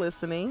thanks for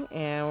listening,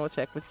 and we'll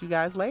check with you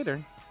guys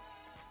later.